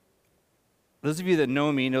Those of you that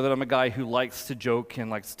know me know that I'm a guy who likes to joke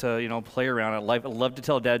and likes to, play around. I love to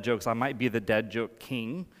tell dad jokes. I might be the dad joke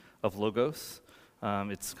king of Logos.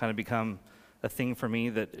 It's kind of become a thing for me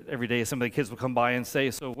that every day some of the kids will come by and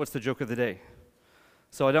say, "So what's the joke of the day?"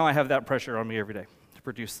 So I know I have that pressure on me every day to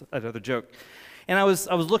produce another joke. And I was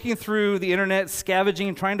looking through the internet,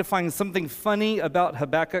 scavenging, trying to find something funny about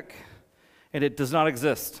Habakkuk, and it does not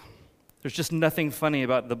exist. There's just nothing funny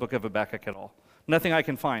about the book of Habakkuk at all. Nothing I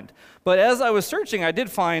can find. But as I was searching, I did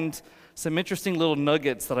find some interesting little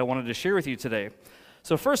nuggets that I wanted to share with you today.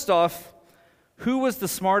 So first off, who was the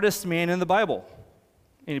smartest man in the Bible?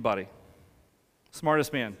 Anybody?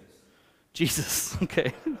 Smartest man? Jesus.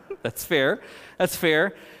 Okay, that's fair. That's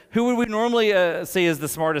fair. Who would we normally say is the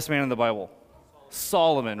smartest man in the Bible?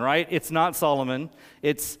 Solomon, right? It's not Solomon.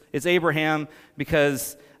 It's Abraham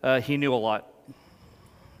because he knew a lot.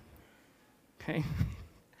 Okay.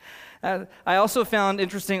 I also found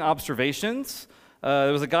interesting observations.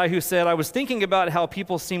 There was a guy who said, "I was thinking about how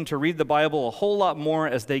people seem to read the Bible a whole lot more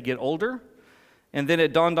as they get older, and then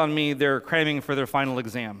it dawned on me they're cramming for their final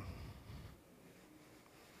exam."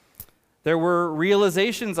 There were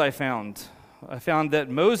realizations I found. I found that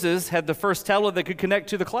Moses had the first tablet that could connect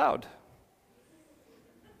to the cloud.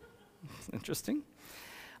 Interesting.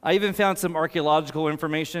 I even found some archaeological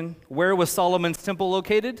information. Where was Solomon's temple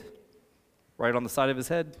located? Right on the side of his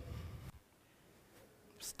head.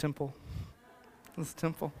 It's temple. It's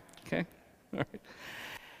temple. Okay. All right.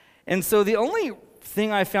 And so the only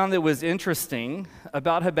thing I found that was interesting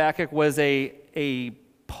about Habakkuk was a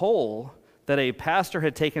poll that a pastor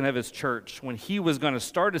had taken of his church when he was going to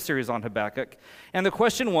start a series on Habakkuk. And the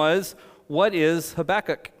question was, what is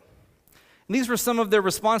Habakkuk? And these were some of the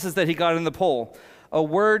responses that he got in the poll. A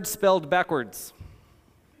word spelled backwards.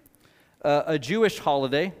 A Jewish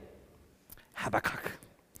holiday. Habakkuk.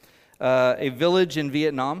 A village in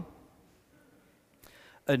Vietnam,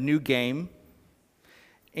 a new game,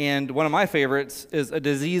 and one of my favorites is a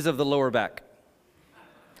disease of the lower back.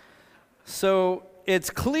 So it's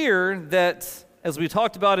clear that, as we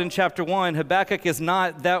talked about in chapter 1, Habakkuk is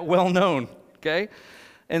not that well known, okay?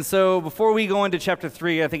 And so before we go into chapter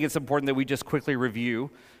 3, I think it's important that we just quickly review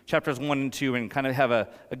chapters 1 and 2 and kind of have a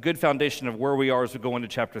good foundation of where we are as we go into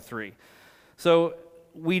chapter 3. So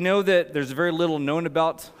we know that there's very little known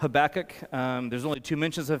about Habakkuk. There's only 2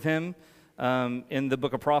 mentions of him in the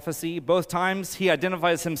book of prophecy. Both times he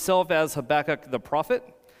identifies himself as Habakkuk the prophet.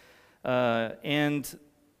 And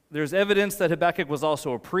there's evidence that Habakkuk was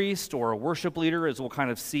also a priest or a worship leader, as we'll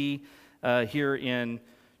kind of see here in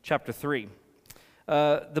chapter 3.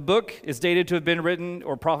 The book is dated to have been written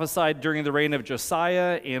or prophesied during the reign of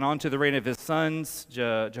Josiah and onto the reign of his sons,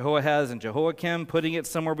 Jehoahaz and Jehoiakim, putting it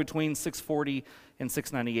somewhere between 640 and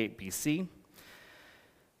 698 BC.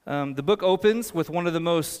 The book opens with one of the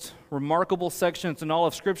most remarkable sections in all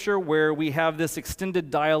of Scripture where we have this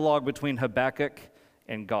extended dialogue between Habakkuk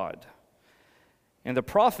and God. And the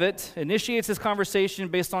prophet initiates this conversation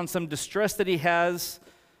based on some distress that he has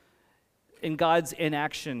in God's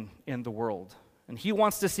inaction in the world. And he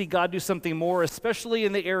wants to see God do something more, especially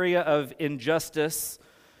in the area of injustice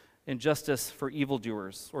for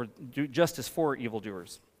evildoers, or justice for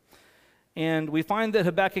evildoers. And we find that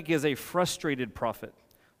Habakkuk is a frustrated prophet,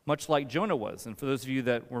 much like Jonah was. And for those of you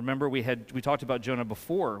that remember, we talked about Jonah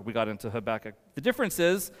before we got into Habakkuk. The difference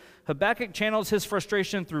is Habakkuk channels his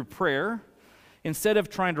frustration through prayer instead of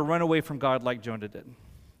trying to run away from God like Jonah did.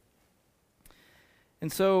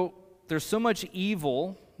 And so there's so much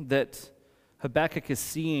evil that Habakkuk is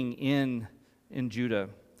seeing in Judah.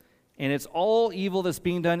 And it's all evil that's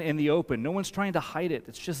being done in the open. No one's trying to hide it.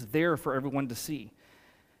 It's just there for everyone to see.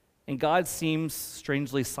 And God seems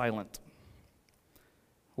strangely silent.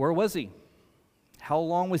 Where was he? How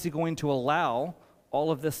long was he going to allow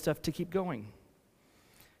all of this stuff to keep going?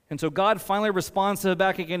 And so God finally responds to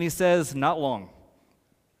Habakkuk and he says, "Not long."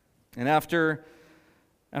 And after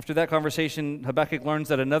that conversation, Habakkuk learns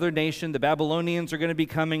that another nation, the Babylonians, are going to be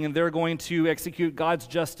coming and they're going to execute God's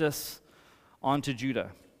justice onto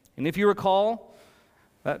Judah. And if you recall,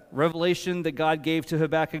 that revelation that God gave to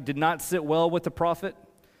Habakkuk did not sit well with the prophet.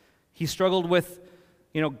 He struggled with,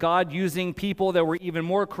 God using people that were even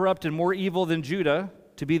more corrupt and more evil than Judah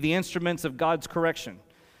to be the instruments of God's correction.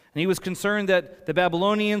 And he was concerned that the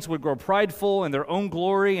Babylonians would grow prideful in their own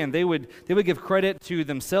glory, and they would give credit to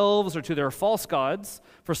themselves or to their false gods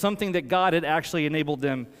for something that God had actually enabled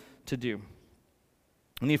them to do.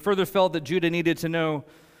 And he further felt that Judah needed to know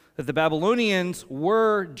that the Babylonians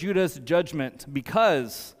were Judah's judgment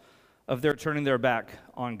because of their turning their back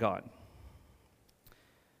on God.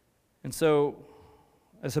 And so,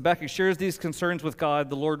 as Habakkuk shares these concerns with God,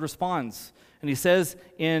 the Lord responds. And he says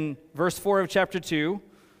in verse 4 of chapter 2,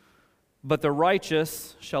 "But the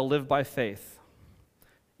righteous shall live by faith."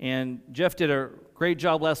 And Jeff did a great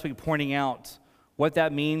job last week pointing out what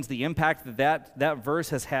that means, the impact that verse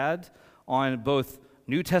has had on both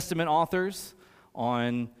New Testament authors,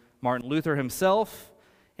 on Martin Luther himself.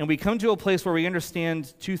 And we come to a place where we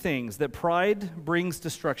understand two things, that pride brings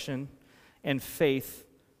destruction and faith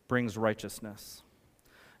brings righteousness.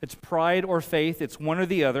 It's pride or faith, it's one or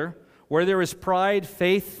the other. Where there is pride,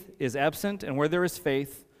 faith is absent, and where there is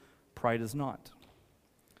faith, pride is not.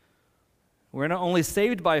 We're not only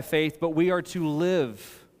saved by faith, but we are to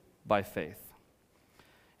live by faith.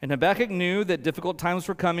 And Habakkuk knew that difficult times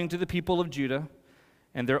were coming to the people of Judah,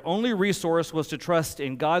 and their only resource was to trust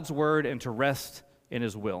in God's word and to rest in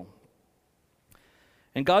his will.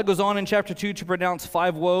 And God goes on in chapter 2 to pronounce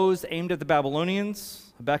 5 woes aimed at the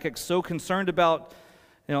Babylonians. Habakkuk's so concerned about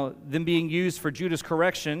them being used for Judah's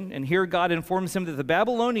correction, and here God informs him that the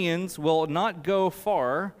Babylonians will not go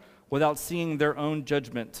far without seeing their own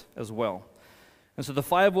judgment as well. And so the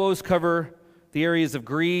 5 woes cover the areas of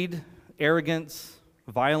greed, arrogance,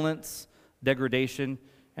 violence, degradation,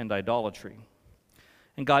 and idolatry.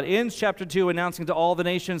 And God ends chapter 2 announcing to all the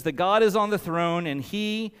nations that God is on the throne and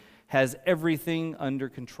he has everything under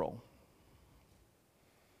control.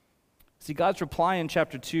 See, God's reply in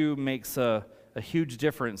chapter 2 makes a huge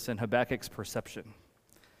difference in Habakkuk's perception.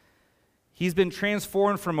 He's been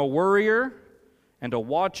transformed from a worrier and a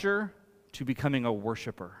watcher to becoming a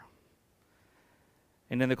worshiper.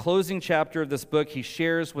 And in the closing chapter of this book, he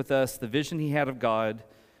shares with us the vision he had of God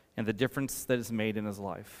and the difference that is made in his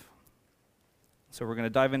life. So we're going to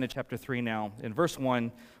dive into chapter 3 now, in verse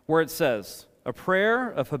 1, where it says, "A prayer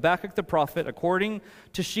of Habakkuk the prophet according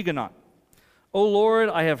to Shigionoth. O Lord,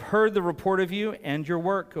 I have heard the report of you, and your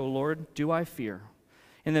work, O Lord, do I fear.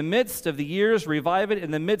 In the midst of the years, revive it.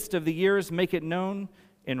 In the midst of the years, make it known.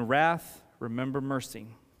 In wrath, remember mercy."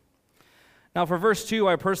 Now for verse 2,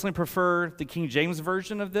 I personally prefer the King James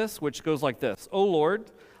version of this, which goes like this. "O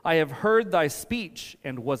Lord, I have heard thy speech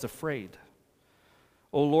and was afraid.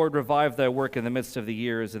 O Lord, revive thy work in the midst of the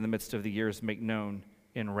years. In the midst of the years, make known.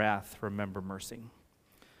 In wrath, remember mercy."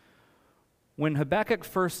 When Habakkuk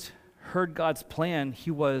first heard God's plan,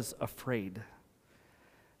 he was afraid.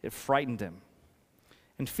 It frightened him.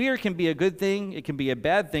 And fear can be a good thing, it can be a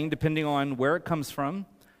bad thing, depending on where it comes from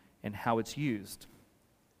and how it's used.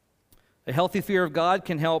 A healthy fear of God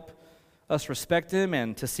can help us respect him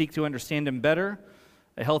and to seek to understand him better.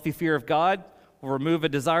 A healthy fear of God will remove a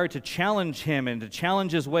desire to challenge him and to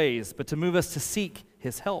challenge his ways, but to move us to seek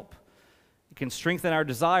his help. It can strengthen our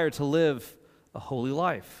desire to live a holy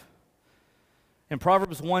life. In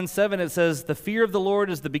Proverbs 1:7, it says, "The fear of the Lord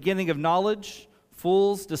is the beginning of knowledge.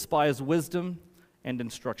 Fools despise wisdom and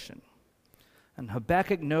instruction." And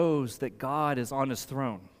Habakkuk knows that God is on his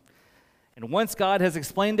throne. And once God has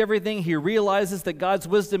explained everything, he realizes that God's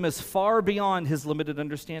wisdom is far beyond his limited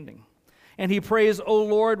understanding. And he prays, "O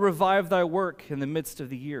Lord, revive thy work in the midst of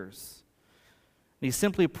the years." And he's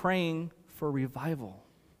simply praying for revival,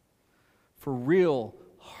 for real,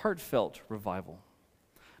 heartfelt revival.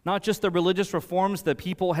 Not just the religious reforms that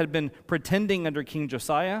people had been pretending under King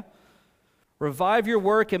Josiah. Revive your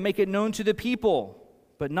work and make it known to the people,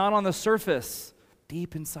 but not on the surface,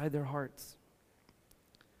 deep inside their hearts.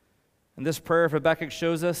 And this prayer of Habakkuk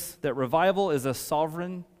shows us that revival is a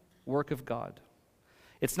sovereign work of God.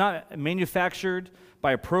 It's not manufactured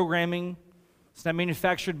by programming. It's not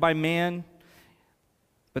manufactured by man.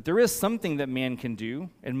 But there is something that man can do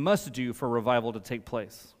and must do for revival to take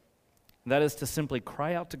place. And that is to simply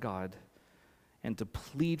cry out to God and to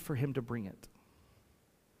plead for him to bring it.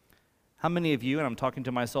 How many of you, and I'm talking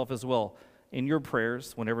to myself as well, in your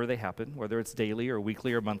prayers, whenever they happen, whether it's daily or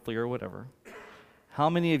weekly or monthly or whatever,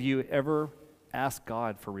 how many of you ever ask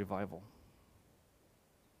God for revival?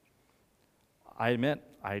 I admit,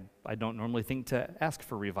 I don't normally think to ask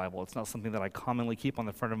for revival. It's not something that I commonly keep on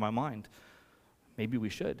the front of my mind. Maybe we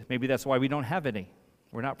should. Maybe that's why we don't have any.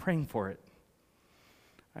 We're not praying for it.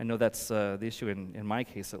 I know that's the issue in my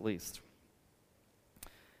case, at least.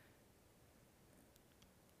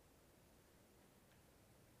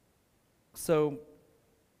 So,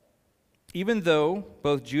 even though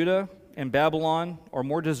both Judah and Babylon are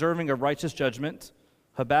more deserving of righteous judgment,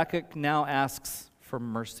 Habakkuk now asks for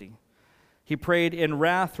mercy. He prayed, "In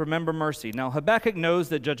wrath, remember mercy." Now, Habakkuk knows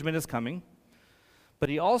that judgment is coming, but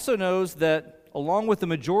he also knows that along with the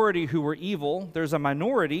majority who were evil, there's a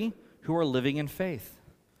minority who are living in faith.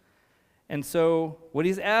 And so what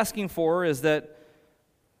he's asking for is that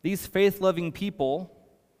these faith-loving people,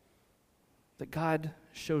 that God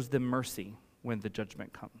shows them mercy when the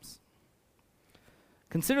judgment comes.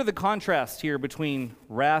 Consider the contrast here between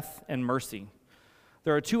wrath and mercy.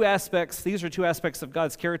 There are two aspects, these are two aspects of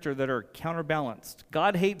God's character that are counterbalanced.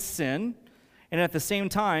 God hates sin, and at the same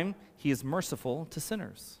time, he is merciful to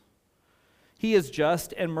sinners. He is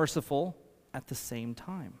just and merciful at the same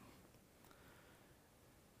time.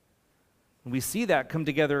 And we see that come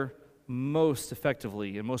together most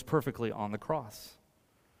effectively and most perfectly on the cross,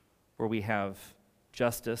 where we have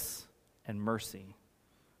justice and mercy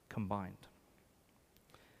combined.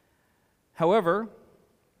 However,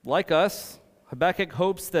 like us, Habakkuk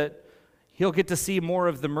hopes that he'll get to see more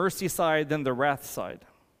of the mercy side than the wrath side.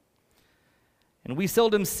 And we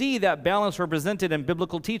seldom see that balance represented in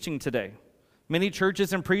biblical teaching today. Many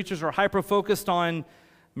churches and preachers are hyper-focused on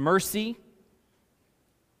mercy,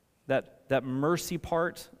 that mercy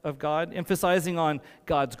part of God, emphasizing on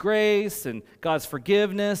God's grace and God's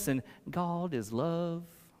forgiveness and God is love.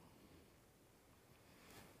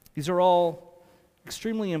 These are all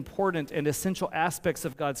extremely important and essential aspects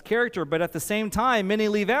of God's character, but at the same time, many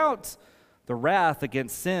leave out the wrath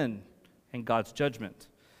against sin and God's judgment.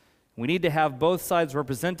 We need to have both sides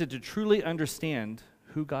represented to truly understand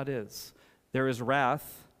who God is. There is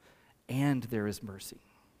wrath and there is mercy.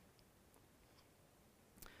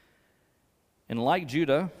 And like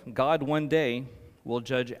Judah, God one day will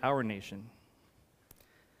judge our nation.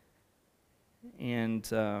 And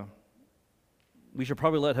we should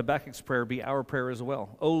probably let Habakkuk's prayer be our prayer as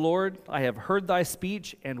well. O Lord, I have heard thy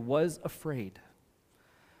speech and was afraid.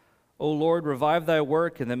 O Lord, revive thy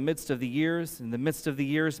work in the midst of the years. In the midst of the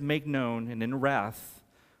years, make known, and in wrath,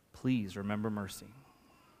 please remember mercy.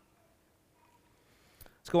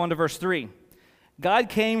 Let's go on to verse 3. God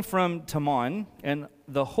came from Teman, and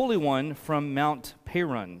the Holy One from Mount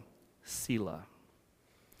Paran, Selah.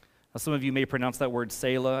 Now, some of you may pronounce that word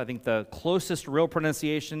Selah. I think the closest real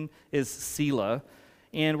pronunciation is Selah.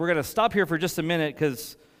 And we're going to stop here for just a minute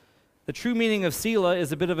because the true meaning of Selah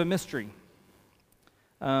is a bit of a mystery.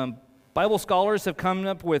 Bible scholars have come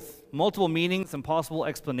up with multiple meanings and possible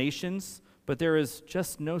explanations, but there is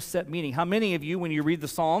just no set meaning. How many of you, when you read the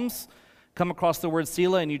Psalms, come across the word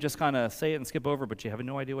Selah and you just kind of say it and skip over, but you have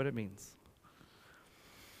no idea what it means?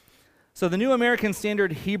 So the New American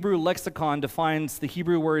Standard Hebrew Lexicon defines the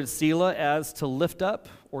Hebrew word Selah as to lift up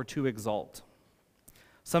or to exalt.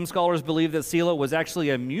 Some scholars believe that Selah was actually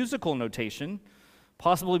a musical notation,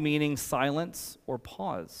 possibly meaning silence or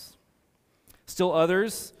pause. Still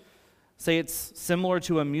others say it's similar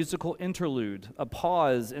to a musical interlude, a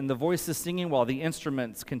pause in the voices singing while the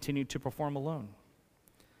instruments continue to perform alone.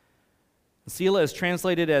 Selah is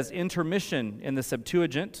translated as intermission in the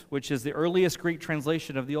Septuagint, which is the earliest Greek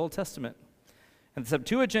translation of the Old Testament. And the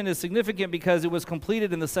Septuagint is significant because it was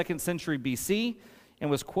completed in the 2nd century BC and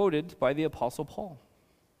was quoted by the Apostle Paul.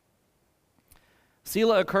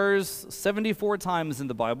 Selah occurs 74 times in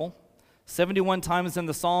the Bible, 71 times in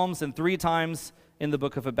the Psalms, and 3 times in the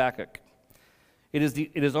book of Habakkuk. It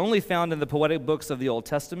is only found in the poetic books of the Old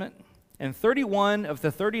Testament, and 31 of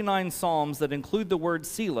the 39 Psalms that include the word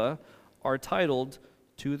Selah are titled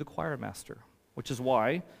to the choir master, which is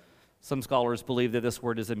why some scholars believe that this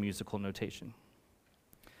word is a musical notation.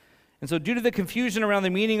 And so due to the confusion around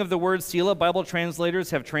the meaning of the word Selah, Bible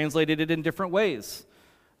translators have translated it in different ways.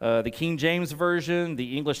 The King James Version,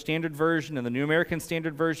 the English Standard Version, and the New American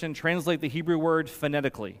Standard Version translate the Hebrew word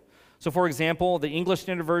phonetically. So for example, the English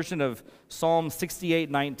Standard Version of Psalm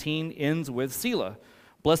 68:19 ends with Selah.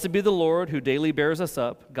 Blessed be the Lord who daily bears us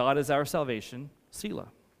up. God is our salvation. Selah.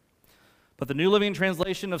 But the New Living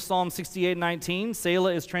Translation of Psalm 68:19,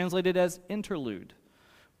 Selah is translated as interlude.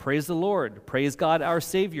 Praise the Lord, praise God our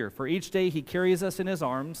Savior, for each day he carries us in his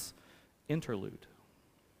arms. Interlude.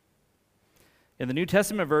 In the New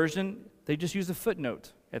Testament version, they just use a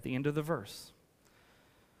footnote at the end of the verse.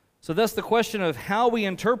 So thus the question of how we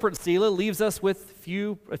interpret Selah leaves us with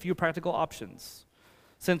a few practical options.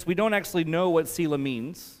 Since we don't actually know what Selah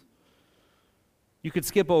means, you could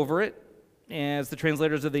skip over it, as the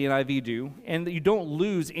translators of the NIV do, and you don't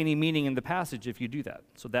lose any meaning in the passage if you do that.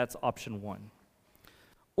 So that's option 1.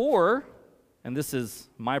 Or, and this is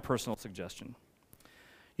my personal suggestion,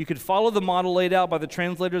 you could follow the model laid out by the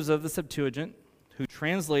translators of the Septuagint, who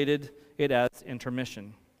translated it as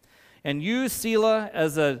intermission, and use Selah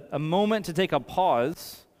as a moment to take a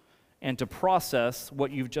pause and to process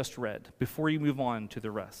what you've just read before you move on to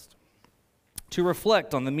the rest, to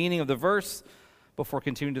reflect on the meaning of the verse before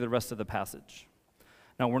continuing to the rest of the passage.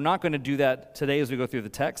 Now, we're not going to do that today as we go through the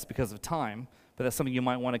text because of time, but that's something you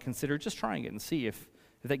might want to consider just trying it and see if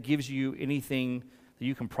that gives you anything that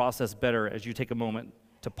you can process better as you take a moment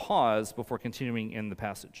to pause before continuing in the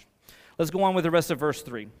passage. Let's go on with the rest of verse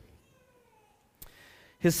 3.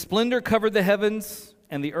 His splendor covered the heavens,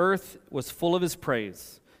 and the earth was full of his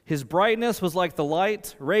praise. His brightness was like the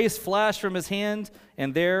light, rays flashed from his hand,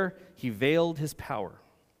 and there he veiled his power.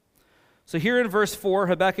 So here in verse 4,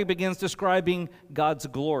 Habakkuk begins describing God's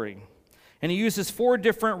glory. And he uses 4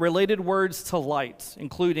 different related words to light,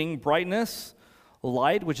 including brightness,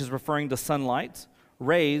 light, which is referring to sunlight,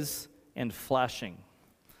 rays, and flashing.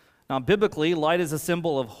 Now, biblically, light is a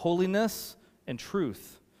symbol of holiness and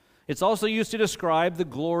truth. It's also used to describe the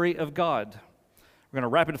glory of God. We're going to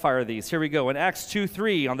rapid fire these. Here we go. In Acts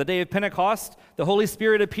 2:3, on the day of Pentecost, the Holy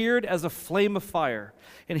Spirit appeared as a flame of fire.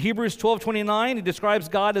 In Hebrews 12:29, he describes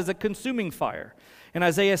God as a consuming fire. In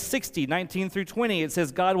Isaiah 60:19-20, it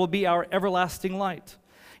says God will be our everlasting light.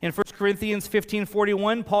 In 1 Corinthians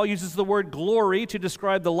 15:41, Paul uses the word glory to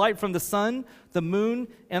describe the light from the sun, the moon,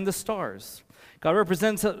 and the stars. God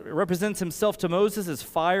represents himself to Moses as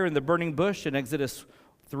fire in the burning bush in Exodus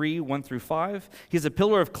 3:1-5. He's a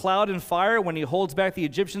pillar of cloud and fire when he holds back the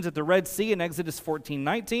Egyptians at the Red Sea in Exodus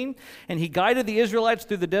 14:19. And he guided the Israelites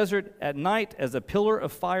through the desert at night as a pillar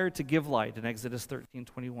of fire to give light in Exodus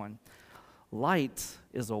 13:21. Light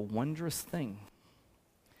is a wondrous thing.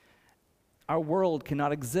 Our world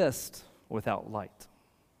cannot exist without light.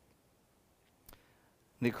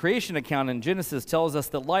 The creation account in Genesis tells us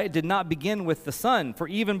that light did not begin with the sun. For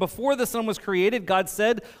even before the sun was created, God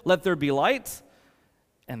said, "Let there be light,"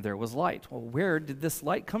 and there was light. Well, where did this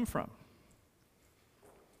light come from?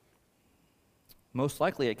 Most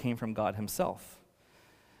likely it came from God himself.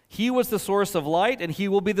 He was the source of light, and he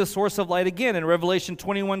will be the source of light again. In Revelation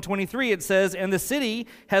 21:23, it says, "And the city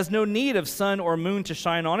has no need of sun or moon to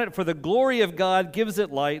shine on it, for the glory of God gives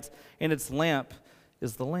it light, and its lamp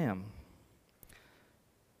is the Lamb."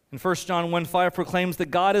 And 1 John 1:5 proclaims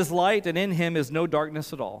that God is light, and in him is no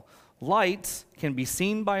darkness at all. Light can be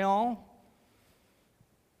seen by all.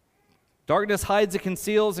 Darkness hides, it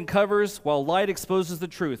conceals, and covers, while light exposes the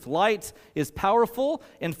truth. Light is powerful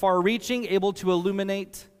and far-reaching, able to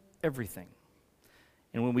illuminate everything.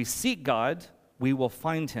 And when we seek God, we will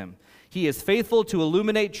find him. He is faithful to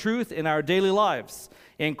illuminate truth in our daily lives.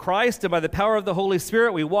 In Christ and by the power of the Holy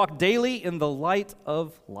Spirit, we walk daily in the light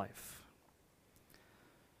of life.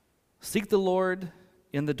 Seek the Lord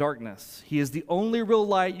in the darkness. He is the only real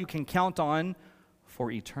light you can count on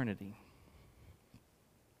for eternity.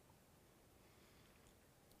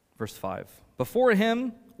 Verse 5, "Before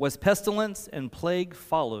him was pestilence, and plague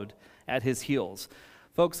followed at his heels."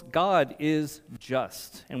 Folks, God is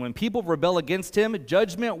just, and when people rebel against him,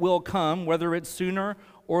 judgment will come, whether it's sooner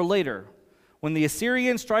or later. When the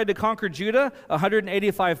Assyrians tried to conquer Judah,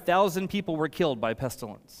 185,000 people were killed by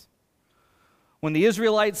pestilence. When the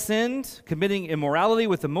Israelites sinned, committing immorality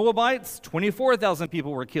with the Moabites, 24,000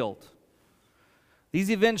 people were killed.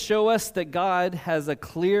 These events show us that God has a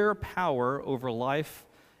clear power over life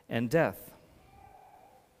and death.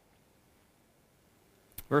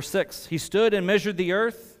 Verse 6, "He stood and measured the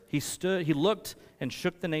earth. He looked and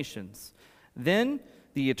shook the nations. Then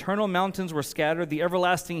the eternal mountains were scattered. The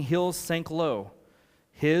everlasting hills sank low.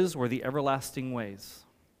 His were the everlasting ways."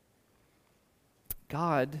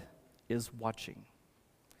 God is watching.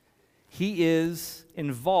 He is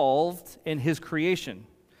involved in his creation.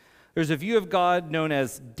 There's a view of God known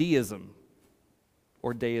as deism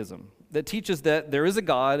or deism that teaches that there is a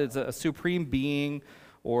God, it's a supreme being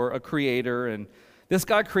or a creator, and this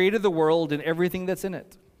God created the world and everything that's in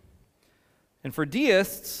it. And for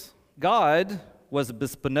deists, God was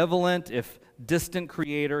this benevolent, if distant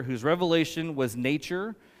creator whose revelation was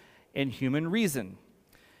nature and human reason.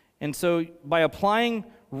 And so by applying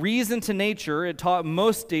reason to nature, it taught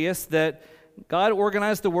most deists that God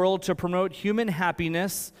organized the world to promote human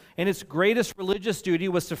happiness, and its greatest religious duty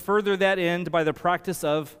was to further that end by the practice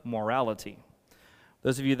of morality.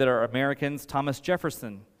 Those of you that are Americans, Thomas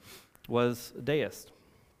Jefferson was a deist.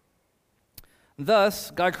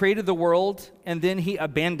 Thus, God created the world, and then he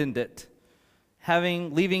abandoned it,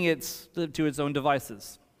 leaving it to its own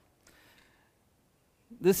devices.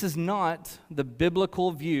 This is not the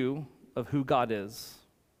biblical view of who God is,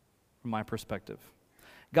 from my perspective.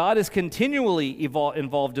 God is continually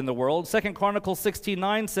involved in the world. 2 Chronicles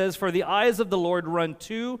 16:9 says, "For the eyes of the Lord run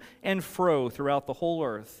to and fro throughout the whole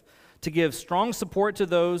earth, to give strong support to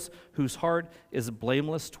those whose heart is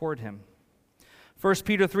blameless toward him." 1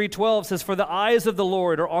 Peter 3:12 says, "For the eyes of the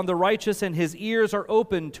Lord are on the righteous, and his ears are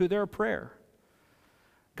open to their prayer."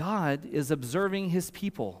 God is observing his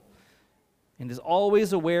people and is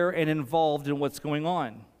always aware and involved in what's going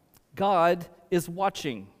on. God is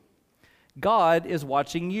watching. God is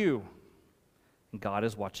watching you, and God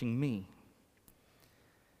is watching me.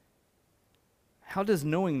 How does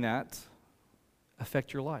knowing that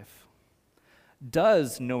affect your life?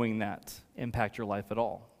 Does knowing that impact your life at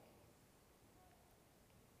all?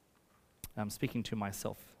 I'm speaking to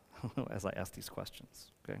myself as I ask these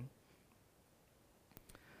questions, okay?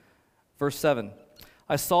 Verse 7,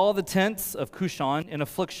 I saw the tents of Cushan in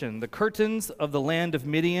affliction. The curtains of the land of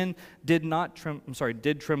Midian did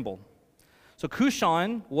tremble. So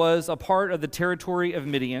Cushan was a part of the territory of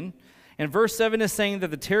Midian. And verse 7 is saying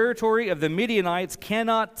that the territory of the Midianites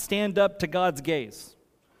cannot stand up to God's gaze.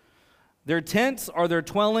 Their tents are their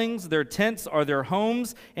dwellings, their tents are their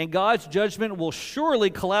homes, and God's judgment will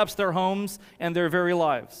surely collapse their homes and their very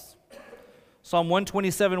lives. Psalm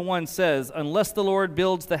 127:1 says, unless the Lord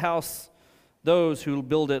builds the house, those who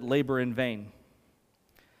build it labor in vain.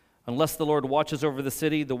 Unless the Lord watches over the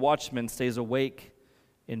city, the watchman stays awake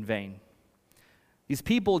in vain. These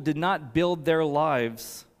people did not build their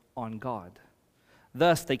lives on God.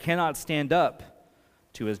 Thus, they cannot stand up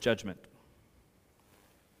to his judgment.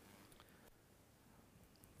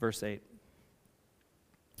 Verse 8.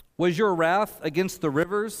 Was your wrath against the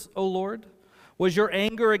rivers, O Lord? Was your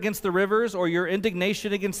anger against the rivers, or your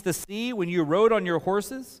indignation against the sea when you rode on your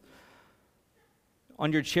horses?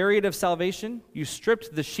 On your chariot of salvation, you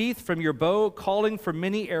stripped the sheath from your bow, calling for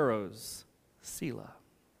many arrows. Selah.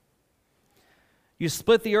 You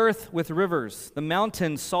split the earth with rivers. The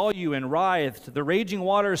mountains saw you and writhed. The raging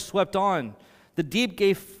waters swept on. The deep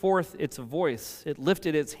gave forth its voice. It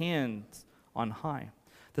lifted its hands on high.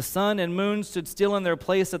 The sun and moon stood still in their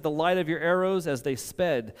place at the light of your arrows as they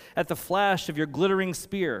sped, at the flash of your glittering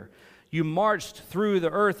spear. You marched through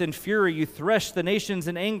the earth in fury. You threshed the nations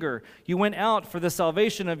in anger. You went out for the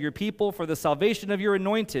salvation of your people, for the salvation of your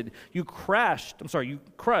anointed. You crushed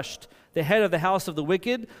the head of the house of the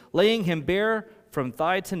wicked, laying him bare from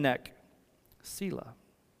thigh to neck. Selah.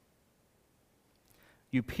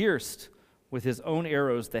 You pierced with his own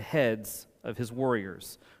arrows the heads of his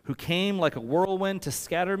warriors, who came like a whirlwind to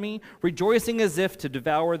scatter me, rejoicing as if to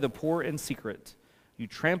devour the poor in secret. You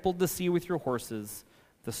trampled the sea with your horses,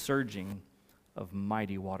 the surging of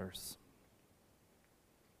mighty waters.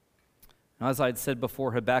 Now, as I had said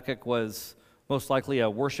before, Habakkuk was most likely a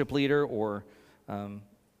worship leader or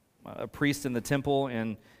a priest in the temple,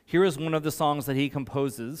 and here is one of the songs that he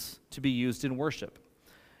composes to be used in worship.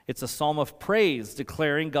 It's a psalm of praise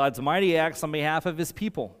declaring God's mighty acts on behalf of his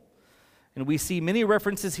people. And we see many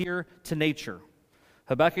references here to nature.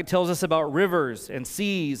 Habakkuk tells us about rivers and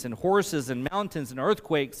seas and horses and mountains and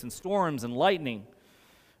earthquakes and storms and lightning.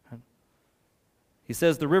 He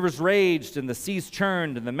says the rivers raged and the seas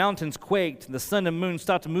churned and the mountains quaked and the sun and moon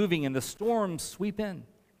stopped moving and the storms sweep in.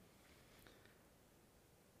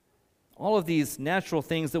 All of these natural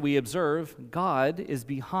things that we observe, God is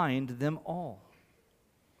behind them all.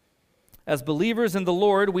 As believers in the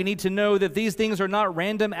Lord, we need to know that these things are not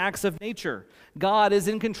random acts of nature. God is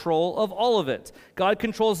in control of all of it. God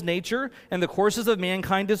controls nature and the courses of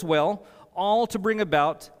mankind as well, all to bring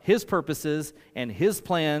about his purposes and his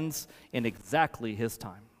plans in exactly his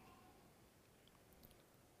time.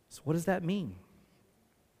 So what does that mean?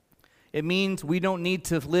 It means we don't need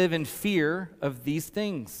to live in fear of these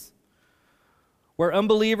things. Where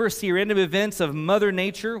unbelievers see random events of Mother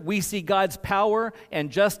Nature, we see God's power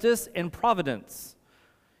and justice and providence.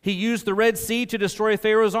 He used the Red Sea to destroy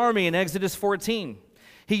Pharaoh's army in Exodus 14.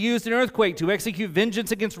 He used an earthquake to execute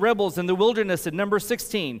vengeance against rebels in the wilderness in Numbers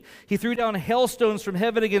 16. He threw down hailstones from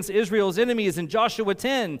heaven against Israel's enemies in Joshua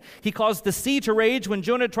 10. He caused the sea to rage when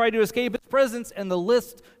Jonah tried to escape its presence, and the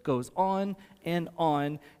list goes on and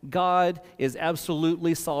on. God is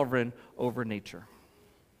absolutely sovereign over nature,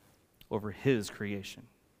 over his creation.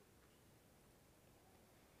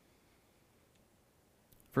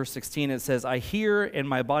 Verse 16, it says, I hear and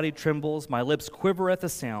my body trembles, my lips quiver at the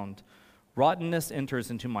sound. Rottenness enters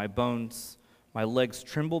into my bones, my legs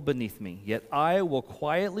tremble beneath me. Yet I will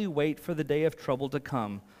quietly wait for the day of trouble to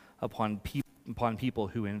come upon people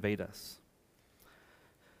who invade us.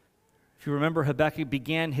 If you remember, Habakkuk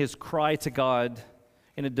began his cry to God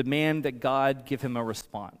in a demand that God give him a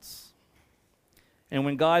response. And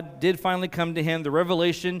when God did finally come to him, the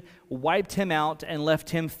revelation wiped him out and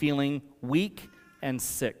left him feeling weak and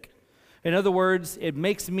sick. In other words, it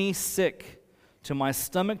makes me sick to my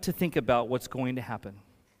stomach to think about what's going to happen.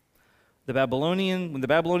 When the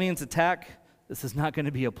Babylonians attack, this is not going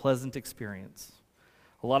to be a pleasant experience.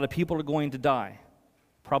 A lot of people are going to die.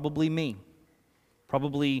 Probably me.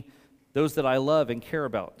 Probably those that I love and care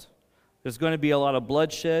about. There's going to be a lot of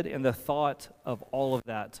bloodshed, and the thought of all of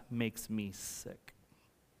that makes me sick.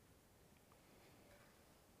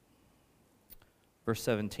 Verse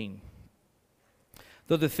 17.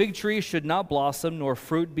 Though the fig tree should not blossom, nor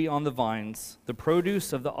fruit be on the vines, the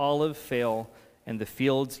produce of the olive fail, and the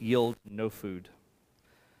fields yield no food.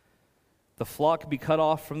 The flock be cut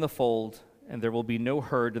off from the fold, and there will be no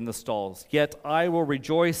herd in the stalls. Yet I will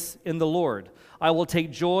rejoice in the Lord. I will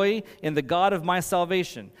take joy in the God of my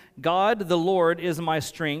salvation. God, the Lord, is my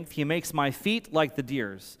strength. He makes my feet like the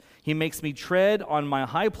deer's. He makes me tread on my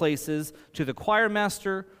high places, to the choir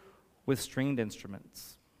master with stringed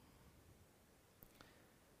instruments.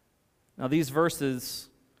 Now, these verses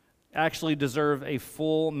actually deserve a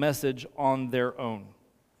full message on their own.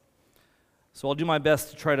 So I'll do my best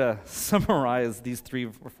to try to summarize these 3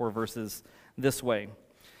 or 4 verses this way.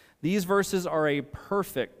 These verses are a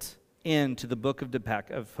perfect end to the book of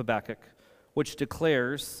Habakkuk, which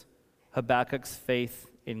declares Habakkuk's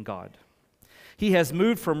faith in God. He has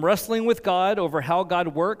moved from wrestling with God over how God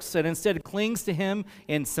works and instead clings to him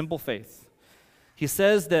in simple faith. He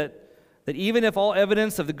says that even if all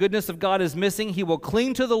evidence of the goodness of God is missing, he will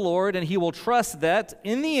cling to the Lord and he will trust that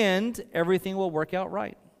in the end, everything will work out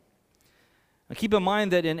right. Now keep in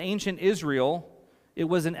mind that in ancient Israel, it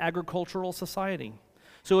was an agricultural society.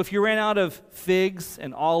 So if you ran out of figs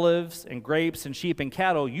and olives and grapes and sheep and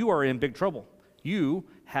cattle, you are in big trouble. You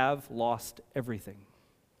have lost everything.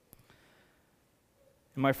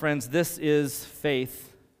 And my friends, this is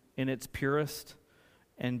faith in its purest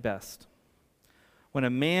and best. When a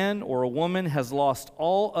man or a woman has lost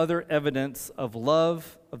all other evidence of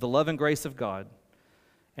love, of the love and grace of God,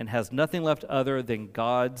 and has nothing left other than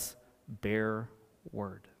God's bare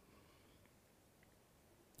word.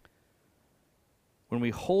 When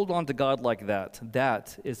we hold on to God like that,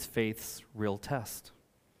 that is faith's real test.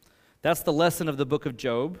 That's the lesson of the book of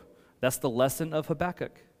Job. That's the lesson of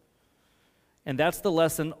Habakkuk. And that's the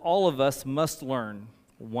lesson all of us must learn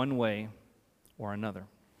one way or another.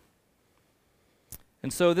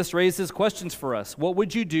 And so this raises questions for us. What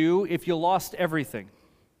would you do if you lost everything?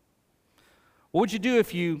 What would you do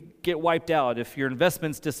if you get wiped out, if your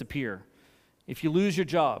investments disappear, if you lose your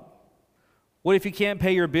job? What if you can't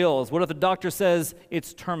pay your bills? What if the doctor says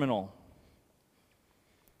it's terminal?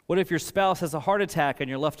 What if your spouse has a heart attack and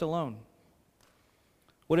you're left alone?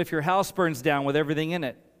 What if your house burns down with everything in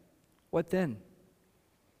it? What then?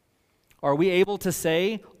 Are we able to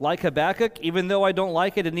say, like Habakkuk, even though I don't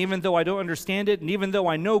like it, and even though I don't understand it, and even though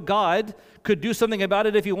I know God could do something about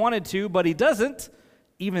it if he wanted to, but he doesn't,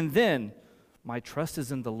 even then, my trust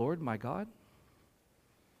is in the Lord, my God?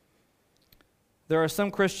 There are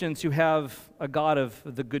some Christians who have a God of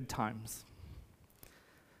the good times.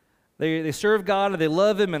 They serve God, and they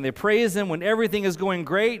love him, and they praise him when everything is going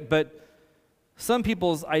great, but some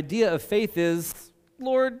people's idea of faith is,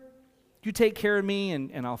 Lord, you take care of me,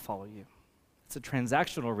 and I'll follow you. It's a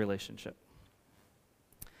transactional relationship.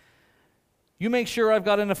 You make sure I've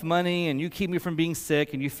got enough money, and you keep me from being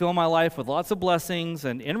sick, and you fill my life with lots of blessings,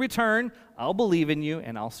 and in return, I'll believe in you,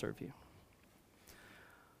 and I'll serve you.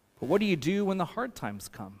 But what do you do when the hard times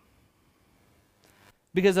come?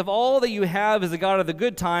 Because if all that you have is a God of the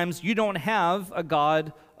good times, you don't have a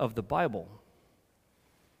God of the Bible.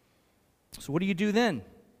 So what do you do then?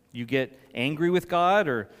 You get angry with God,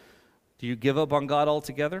 or do you give up on God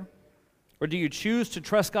altogether? Or do you choose to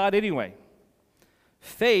trust God anyway?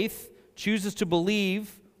 Faith chooses to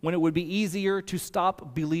believe when it would be easier to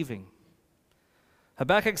stop believing.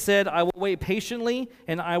 Habakkuk said, I will wait patiently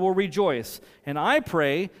and I will rejoice. And I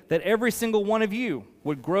pray that every single one of you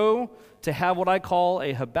would grow to have what I call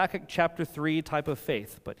a Habakkuk chapter 3 type of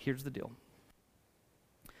faith. But here's the deal.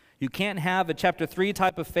 You can't have a chapter 3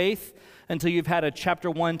 type of faith until you've had a chapter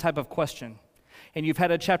 1 type of question. And you've had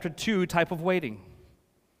a chapter 2 type of waiting.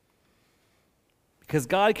 Because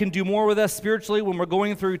God can do more with us spiritually when we're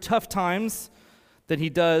going through tough times than he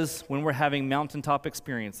does when we're having mountaintop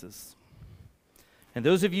experiences. And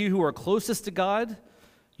those of you who are closest to God,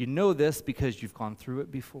 you know this because you've gone through it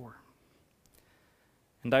before.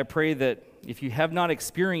 And I pray that if you have not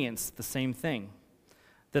experienced the same thing,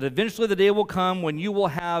 that eventually the day will come when you will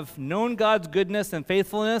have known God's goodness and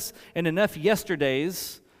faithfulness and enough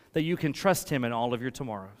yesterdays that you can trust him in all of your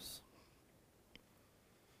tomorrows.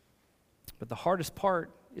 But the hardest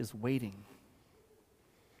part is waiting.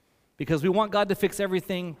 Because we want God to fix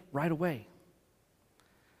everything right away.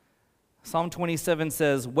 Psalm 27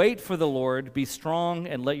 says, wait for the Lord, be strong,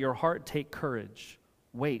 and let your heart take courage.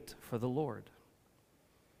 Wait for the Lord.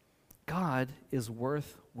 God is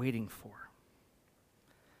worth waiting for.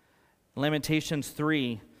 Lamentations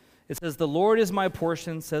 3, it says, the Lord is my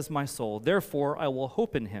portion, says my soul. Therefore, I will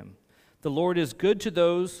hope in him. The Lord is good to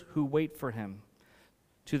those who wait for him.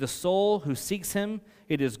 To the soul who seeks him,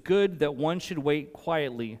 it is good that one should wait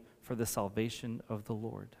quietly for the salvation of the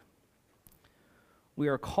Lord. We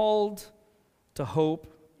are called to hope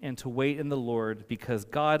and to wait in the Lord, because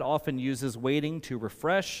God often uses waiting to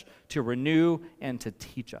refresh, to renew, and to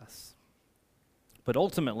teach us. But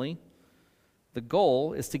ultimately, the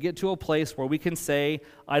goal is to get to a place where we can say,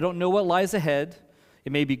 I don't know what lies ahead.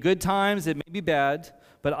 It may be good times, it may be bad,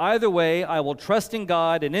 but either way, I will trust in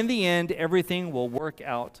God, and in the end, everything will work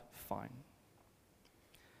out fine.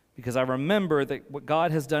 Because I remember that what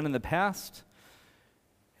God has done in the past,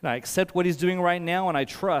 and I accept what he's doing right now, and I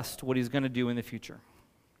trust what he's going to do in the future.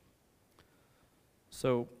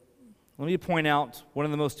 So let me point out one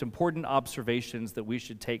of the most important observations that we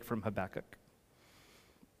should take from Habakkuk.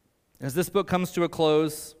 As this book comes to a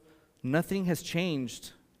close, nothing has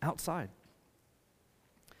changed outside.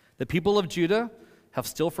 The people of Judah have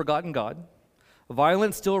still forgotten God.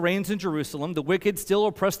 Violence still reigns in Jerusalem. The wicked still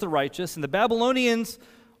oppress the righteous. And the Babylonians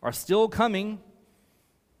are still coming.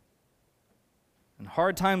 And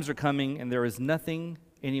hard times are coming, and there is nothing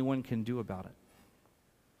anyone can do about it.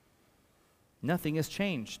 Nothing has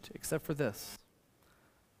changed except for this.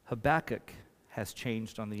 Habakkuk has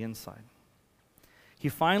changed on the inside. He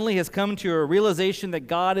finally has come to a realization that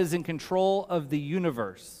God is in control of the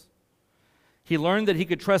universe. He learned that he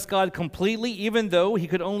could trust God completely, even though he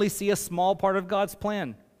could only see a small part of God's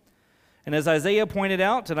plan. And as Isaiah pointed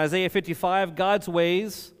out in Isaiah 55, God's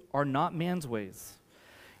ways are not man's ways.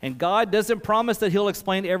 And God doesn't promise that he'll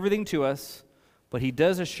explain everything to us, but he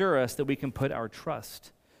does assure us that we can put our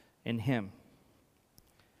trust in him.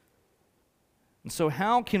 And so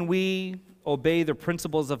how can we obey the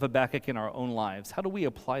principles of Habakkuk in our own lives? How do we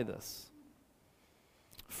apply this?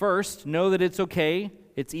 First, know that it's okay,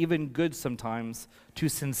 it's even good sometimes, to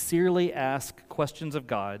sincerely ask questions of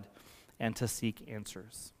God and to seek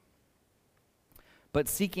answers. But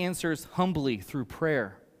seek answers humbly through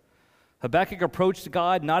prayer. Habakkuk approached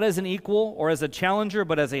God not as an equal or as a challenger,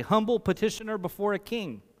 but as a humble petitioner before a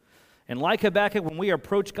king. And like Habakkuk, when we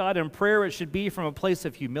approach God in prayer, it should be from a place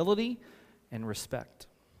of humility and respect.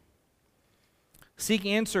 Seek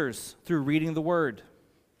answers through reading the Word.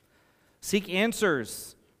 Seek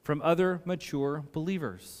answers from other mature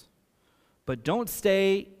believers. But don't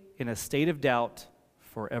stay in a state of doubt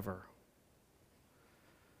forever.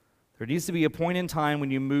 There needs to be a point in time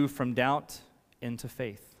when you move from doubt into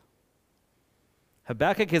faith.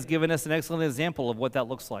 Habakkuk has given us an excellent example of what that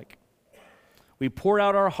looks like. We pour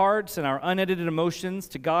out our hearts and our unedited emotions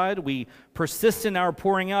to God. We persist in our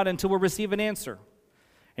pouring out until we receive an answer.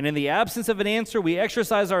 And in the absence of an answer, we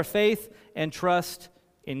exercise our faith and trust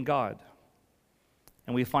in God.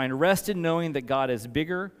 And we find rest in knowing that God is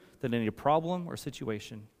bigger than any problem or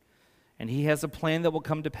situation. And he has a plan that will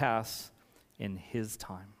come to pass in his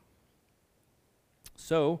time.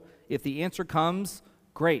 So, if the answer comes,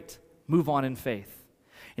 great, move on in faith.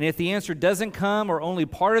 And if the answer doesn't come, or only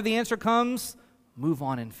part of the answer comes, move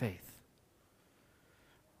on in faith.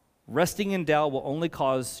 Resting in doubt will only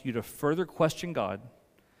cause you to further question God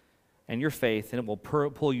and your faith, and it will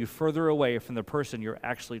pull you further away from the person you're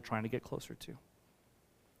actually trying to get closer to.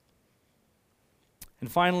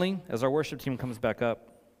 And finally, as our worship team comes back up,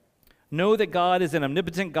 know that God is an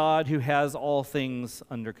omnipotent God who has all things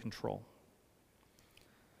under control.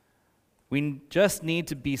 We just need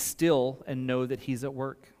to be still and know that he's at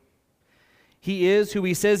work. He is who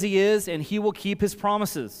he says he is, and he will keep his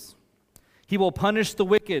promises. He will punish the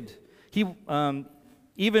wicked.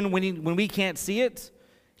 Even when we can't see it,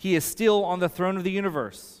 he is still on the throne of the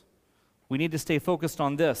universe. We need to stay focused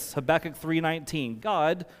on this. Habakkuk 3:19.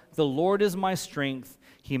 God, the Lord is my strength.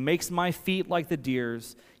 He makes my feet like the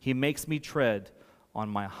deer's. He makes me tread on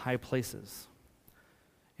my high places.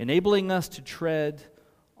 Enabling us to tread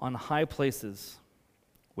on high places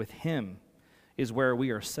with him is where we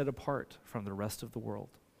are set apart from the rest of the world.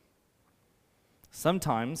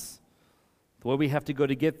 Sometimes the way we have to go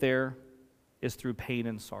to get there is through pain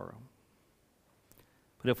and sorrow.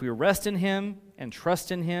 But if we rest in him and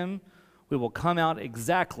trust in him, we will come out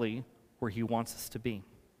exactly where he wants us to be.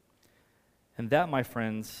 And that, my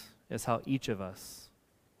friends, is how each of us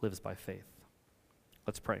lives by faith.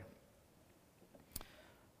 Let's pray.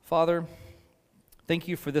 Father, thank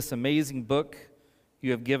you for this amazing book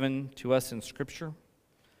you have given to us in Scripture.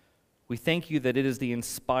 We thank you that it is the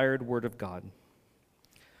inspired Word of God.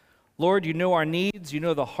 Lord, you know our needs, you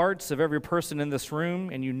know the hearts of every person in this room,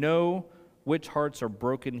 and you know which hearts are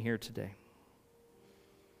broken here today.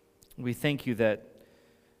 We thank you that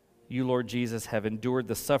you, Lord Jesus, have endured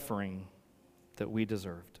the suffering that we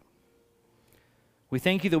deserved. We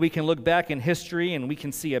thank you that we can look back in history and we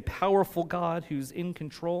can see a powerful God who's in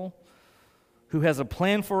control, who has a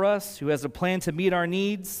plan for us, who has a plan to meet our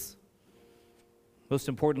needs, most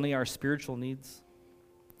importantly, our spiritual needs.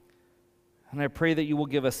 And I pray that you will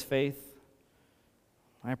give us faith.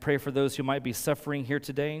 I pray for those who might be suffering here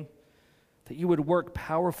today, that you would work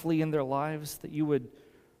powerfully in their lives, that you would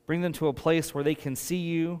bring them to a place where they can see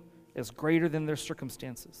you as greater than their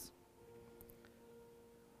circumstances.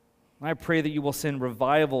 I pray that you will send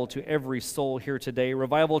revival to every soul here today,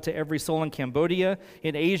 revival to every soul in Cambodia,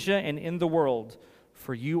 in Asia, and in the world,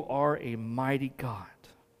 for you are a mighty God.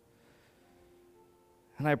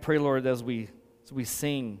 And I pray, Lord, as we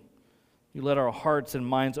sing, you let our hearts and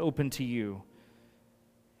minds open to you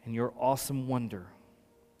and your awesome wonder.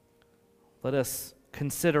 Let us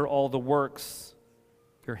consider all the works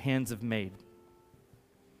your hands have made.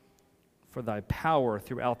 For thy power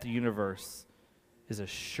throughout the universe is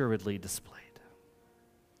assuredly displayed.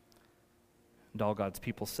 And all God's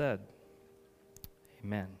people said,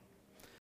 Amen.